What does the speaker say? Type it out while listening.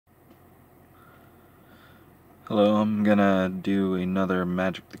Hello, I'm gonna do another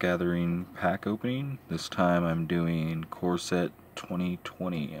Magic the Gathering pack opening. This time I'm doing Core Set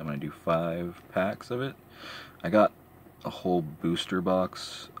 2020. I'm gonna do 5 packs of it. I got a whole booster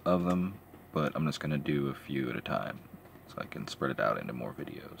box of them, but I'm just gonna do a few at a time so I can spread it out into more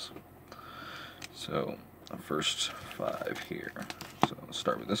videos. So, the first 5 here. So, let's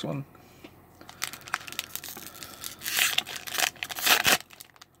start with this one.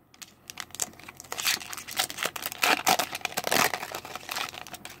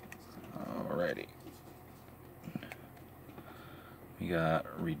 Alrighty. We got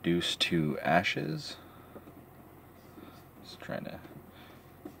Reduced to Ashes. Just trying to...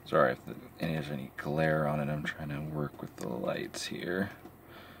 Sorry if there's any glare on it, I'm trying to work with the lights here.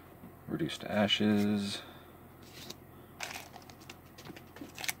 Reduced to Ashes. Get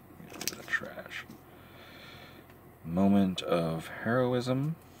rid of the trash. Moment of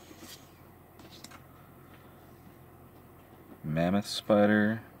Heroism. Mammoth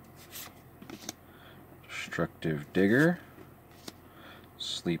Spider. Destructive Digger.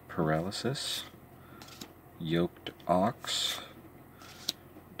 Sleep Paralysis. Yoked Ox.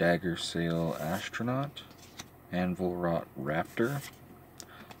 Dagger Sail Astronaut. Anvil Rot Raptor.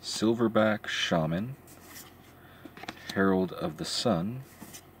 Silverback Shaman. Herald of the Sun.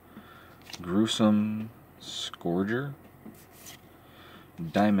 Gruesome Scourger.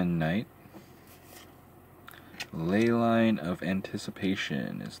 Diamond Knight. Leyline of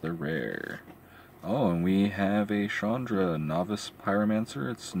Anticipation is the rare. Oh, and we have a Chandra Novice Pyromancer.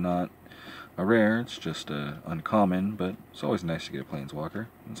 It's not a rare, it's just a uncommon, but it's always nice to get a Planeswalker,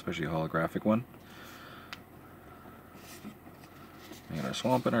 especially a holographic one. We got our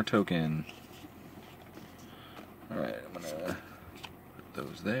Swamp and our token. Alright, I'm gonna put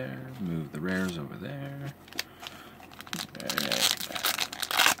those there, move the rares over there. Alright.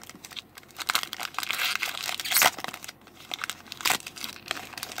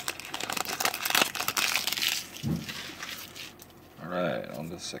 Alright, on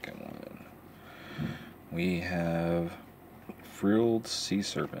the second one. We have Frilled Sea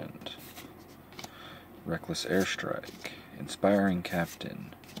Serpent, Reckless Airstrike, Inspiring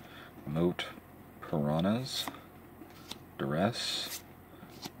Captain, Moat Piranhas, Duress,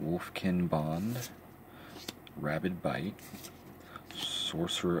 Wolfkin Bond, Rabid Bite,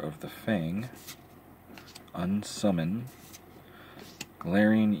 Sorcerer of the Fang, Unsummon,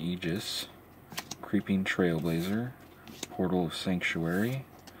 Glaring Aegis, Creeping Trailblazer, Portal of Sanctuary,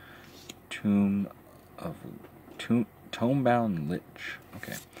 Tomebound Lich.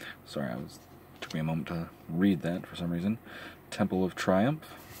 Okay, sorry, took me a moment to read that for some reason. Temple of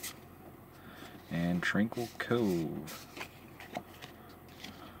Triumph, and Tranquil Cove.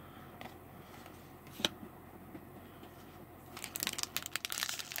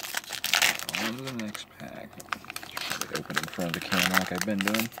 On to the next pack. Probably open in front of the camera like I've been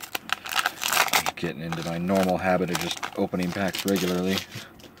doing. I'm just getting into my normal habit of just opening packs regularly.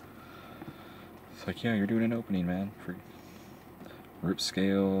 It's like, yeah, you're doing an opening, man. For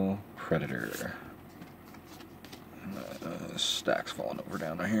Ripscale Predator. Stack's falling over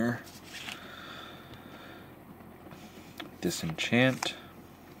down here. Disenchant.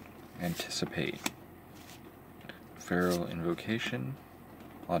 Anticipate. Feral Invocation.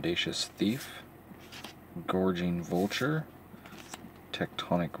 Audacious Thief. Gorging Vulture.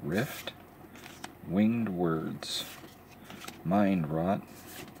 Tectonic Rift. Winged Words. Mind Rot.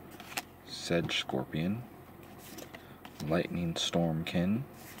 Sedge Scorpion. Lightning Stormkin.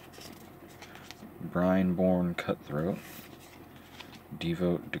 Brineborn Cutthroat.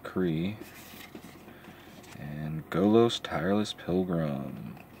 Devote Decree. And Golos Tireless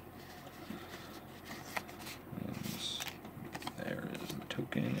Pilgrim. And there is the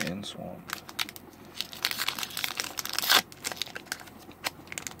token and Swamp.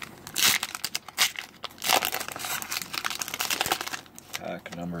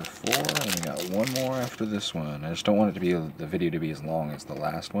 Pack number 4, and we got one more after this one. I just don't want it to be the video to be as long as the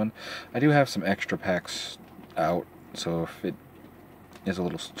last one. I do have some extra packs out, so if it is a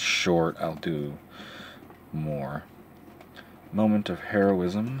little short, I'll do more. Moment of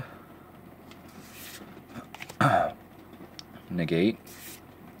Heroism. Negate.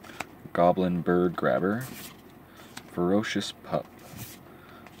 Goblin Bird Grabber. Ferocious Pup.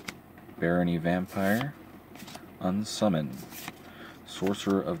 Barony Vampire. Unsummon.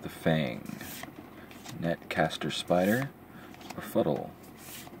 Sorcerer of the Fang, Netcaster Spider, Befuddle,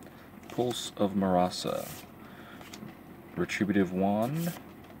 Pulse of Marasa, Retributive Wand,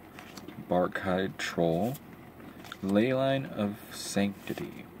 Barkhide Troll, Leyline of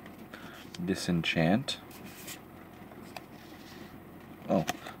Sanctity, Disenchant. Oh,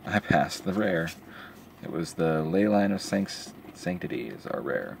 I passed the rare. It was the Leyline of Sanctity is our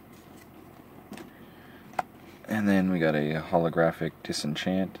rare. And then we got a holographic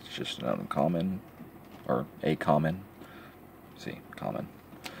Disenchant. It's just an uncommon, or a common. See, common.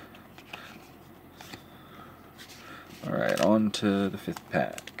 Alright, on to the 5th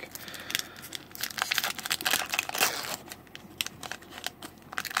pack.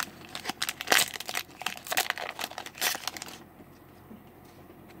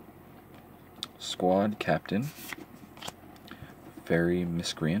 Squad Captain, Fairy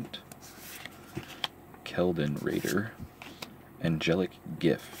Miscreant, Keldon Raider, Angelic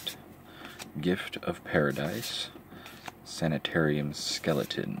Gift, Gift of Paradise, Sanitarium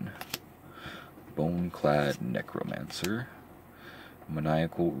Skeleton, Bone-clad Necromancer,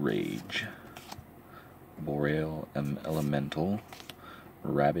 Maniacal Rage, Boreal Elemental,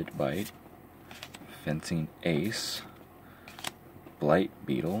 Rabbit Bite, Fencing Ace, Blight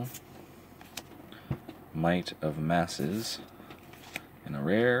Beetle, Might of Masses, and a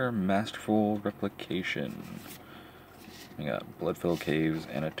rare Masterful Replication. We got Bloodfilled Caves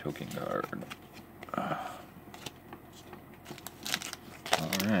and a token card.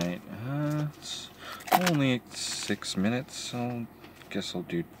 Alright, it's only 6 minutes, so I guess I'll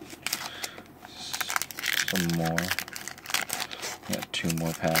do some more. Got 2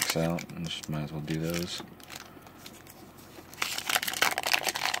 more packs out, and just might as well do those.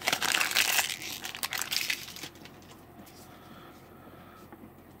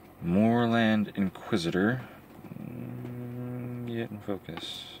 Moorland Inquisitor. Get in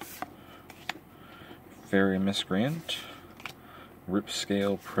focus. Fairy Miscreant.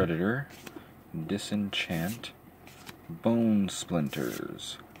 Ripscale Predator. Disenchant. Bone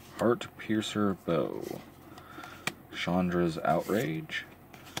Splinters. Heart Piercer Bow. Chandra's Outrage.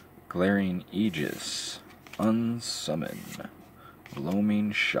 Glaring Aegis. Unsummon.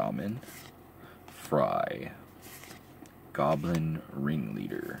 Gloaming Shaman. Fry. Goblin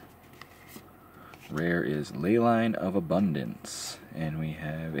Ringleader. Rare is Leyline of Abundance, and we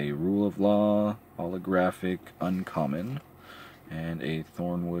have a Rule of Law, holographic, uncommon, and a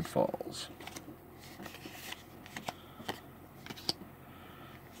Thornwood Falls.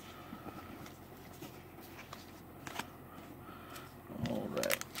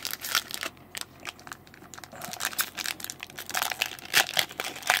 Alright.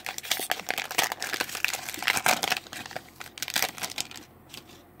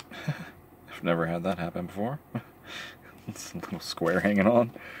 I've never had that happen before. It's a little square hanging on.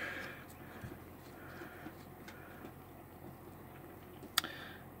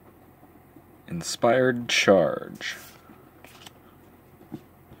 Inspired Charge.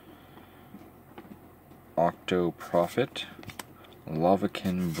 Octo Prophet.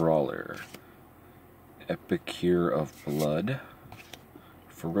 Lavakin Brawler. Epicure of Blood.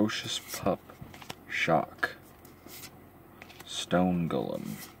 Ferocious Pup. Shock. Stone Golem.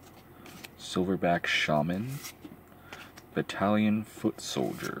 Silverback Shaman, Battalion Foot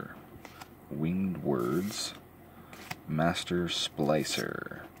Soldier, Winged Words, Master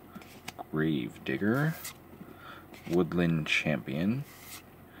Splicer, Grave Digger, Woodland Champion,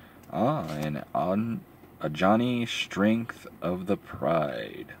 and Ajani Strength of the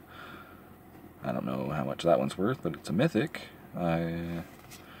Pride. I don't know how much that one's worth, but it's a mythic. I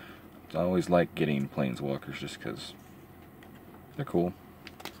always like getting Planeswalkers just because they're cool.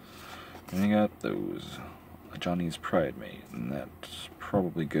 And you got those Johnny's Pride Mate, and that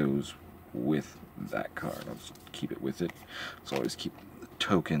probably goes with that card. I'll just keep it with it. So always keep the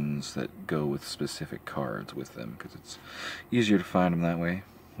tokens that go with specific cards with them, because it's easier to find them that way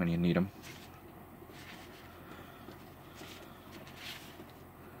when you need them.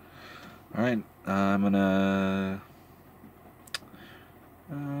 Alright, I'm gonna...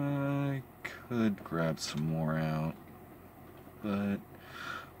 I could grab some more out, but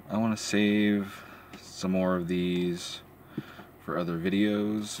I want to save some more of these for other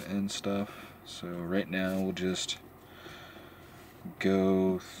videos and stuff. So right now we'll just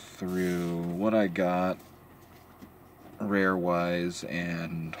go through what I got rare-wise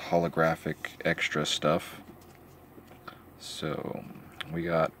and holographic extra stuff. So we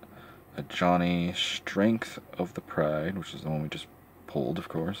got a Johnny Strength of the Pride, which is the one we just pulled, of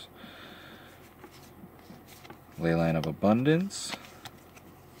course. Leyline of Abundance.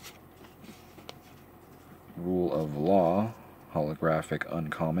 Rule of Law, holographic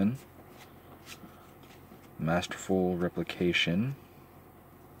uncommon. Masterful Replication.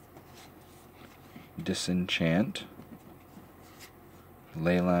 Disenchant.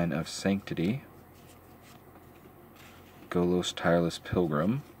 Leyline of Sanctity. Golos Tireless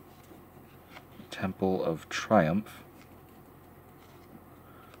Pilgrim. Temple of Triumph.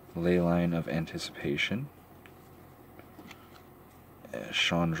 Leyline of Anticipation,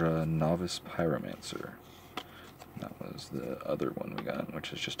 Chandra Novice Pyromancer. That was the other one we got,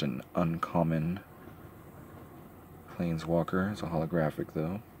 which is just an uncommon Planeswalker. It's a holographic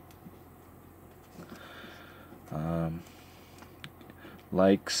though.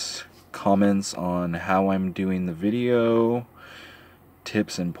 Likes, comments on how I'm doing the video,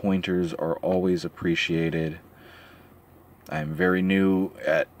 tips and pointers are always appreciated. I'm very new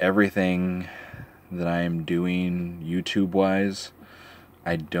at everything that I am doing YouTube wise.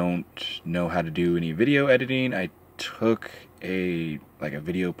 I don't know how to do any video editing. I took a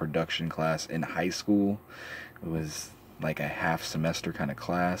video production class in high school. It was like a half semester kind of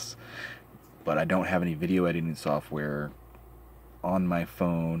class, but I don't have any video editing software on my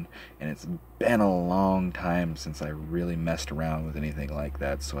phone, and it's been a long time since I really messed around with anything like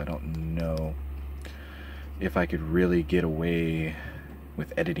that, so I don't know if I could really get away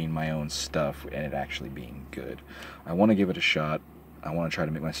with editing my own stuff and it actually being good. I want to give it a shot. I want to try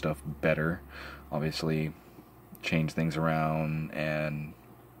to make my stuff better, obviously change things around and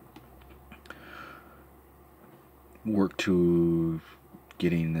work to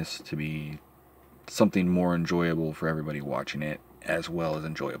getting this to be something more enjoyable for everybody watching it, as well as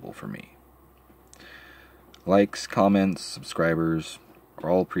enjoyable for me. Likes, comments, subscribers are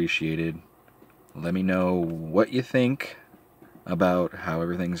all appreciated. Let me know what you think about how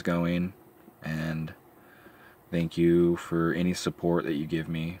everything's going, and thank you for any support that you give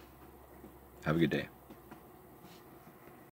me. Have a good day.